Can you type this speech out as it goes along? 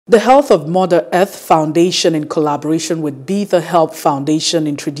The Health of Mother Earth Foundation, in collaboration with Be the Help Foundation,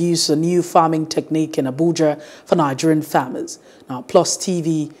 introduced a new farming technique in Abuja for Nigerian farmers. Now, Plus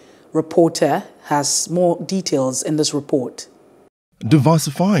TV reporter has more details in this report.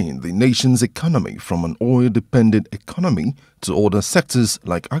 Diversifying the nation's economy from an oil-dependent economy to other sectors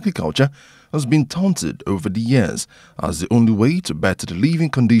like agriculture has been touted over the years as the only way to better the living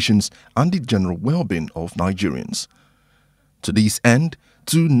conditions and the general well-being of Nigerians. To this end,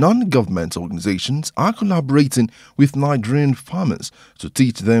 two non-government organizations are collaborating with Nigerian farmers to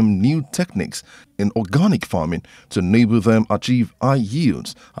teach them new techniques in organic farming to enable them achieve high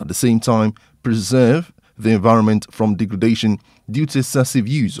yields, at the same time preserve the environment from degradation due to excessive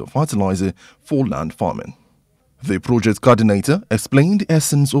use of fertilizer for land farming. The project coordinator explained the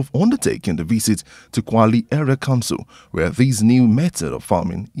essence of undertaking the visit to Kwali Area Council, where this new method of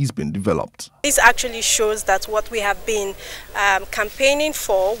farming is being developed. This actually shows that what we have been campaigning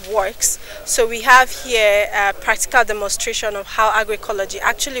for works. So we have here a practical demonstration of how agroecology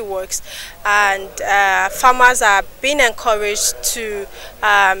actually works, and farmers are being encouraged to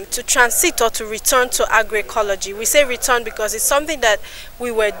transit or to return to agroecology. We say return because it's something that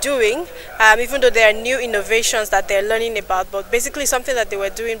we were doing, even though there are new innovations that they're learning about, but basically something that they were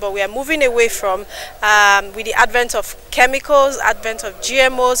doing, but we are moving away from with the advent of chemicals, advent of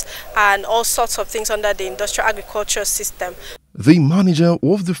GMOs, and all sorts of things under the industrial agriculture system. The manager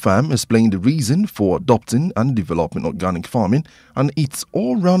of the farm explained the reason for adopting and developing organic farming and its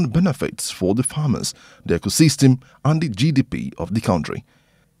all-round benefits for the farmers, the ecosystem, and the GDP of the country.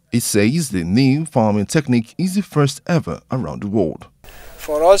 It says the new farming technique is the first ever around the world.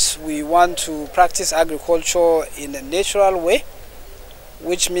 For us, we want to practice agriculture in a natural way,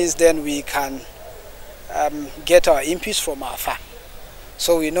 which means then we can get our inputs from our farm.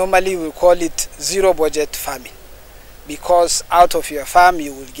 So we normally will call it zero budget farming, because out of your farm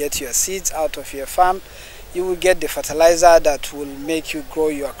you will get your seeds, out of your farm you will get the fertilizer that will make you grow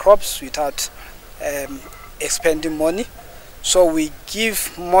your crops without expending money. So we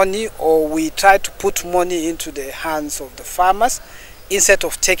give money, or we try to put money into the hands of the farmers instead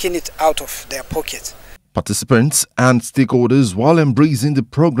of taking it out of their pocket. Participants and stakeholders, while embracing the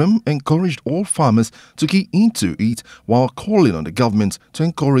program, encouraged all farmers to key into it while calling on the government to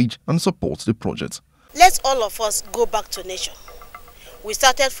encourage and support the project. Let's all of us go back to nature. We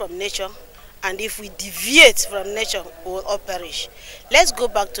started from nature, and if we deviate from nature, we will all perish. Let's go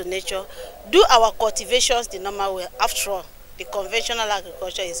back to nature, do our cultivations the normal way. After all, the conventional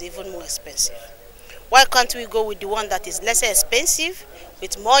agriculture is even more expensive. Why can't we go with the one that is less expensive,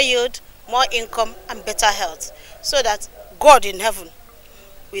 with more yield, more income, and better health, so that God in heaven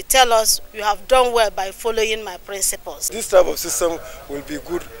will tell us you have done well by following my principles. This type of system will be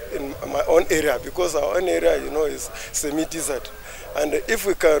good in my own area, because our own area, is semi-desert. And if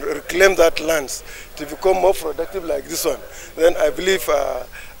we can reclaim that land to become more productive like this one, then I believe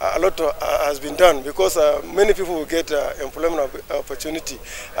a lot has been done, because many people will get employment opportunity,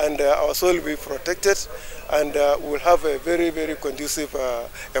 and our soil will be protected, and we'll have a very, very conducive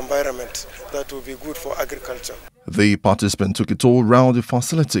environment that will be good for agriculture. The participants took a tour around the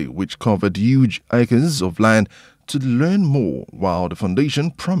facility, which covered huge acres of land, to learn more, while the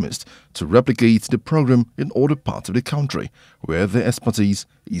foundation promised to replicate the program in other parts of the country where the expertise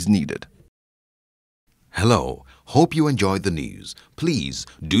is needed. Hello, hope you enjoyed the news. Please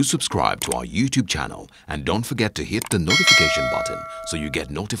do subscribe to our YouTube channel and don't forget to hit the notification button so you get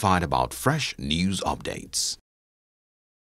notified about fresh news updates.